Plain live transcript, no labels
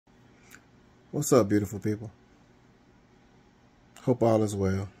What's up, beautiful people? Hope all is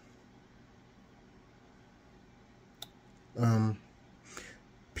well.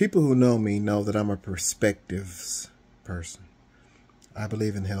 People who know me know that I'm a perspectives person. I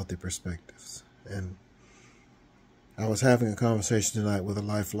believe in healthy perspectives. And I was having a conversation tonight with a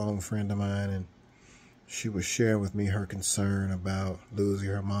lifelong friend of mine, and she was sharing with me her concern about losing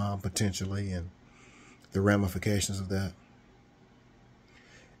her mom potentially and the ramifications of that.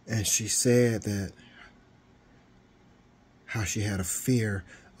 And she said that how she had a fear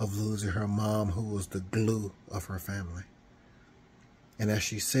of losing her mom, who was the glue of her family. And as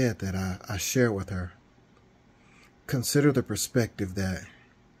she said that, I shared with her, consider the perspective that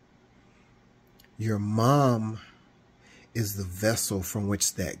your mom is the vessel from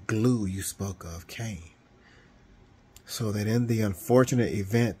which that glue you spoke of came. So that in the unfortunate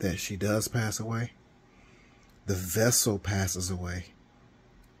event that she does pass away, the vessel passes away,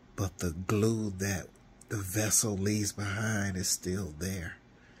 but the glue that the vessel leaves behind is still there.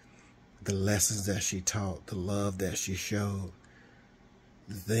 The lessons that she taught, the love that she showed,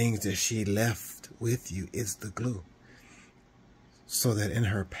 the things that she left with you is the glue. So that in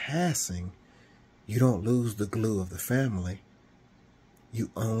her passing, you don't lose the glue of the family.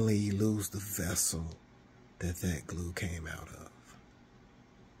 You only lose the vessel that glue came out of.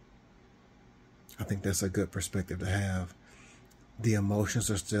 I think that's a good perspective to have. The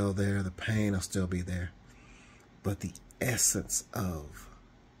emotions are still there. The pain will still be there. But the essence of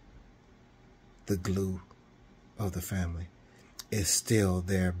the glue of the family is still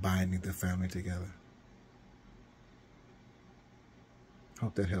there, binding the family together.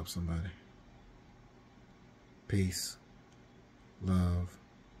 Hope that helps somebody. Peace, love,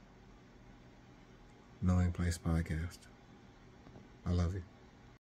 Knowing Place Podcast. I love you.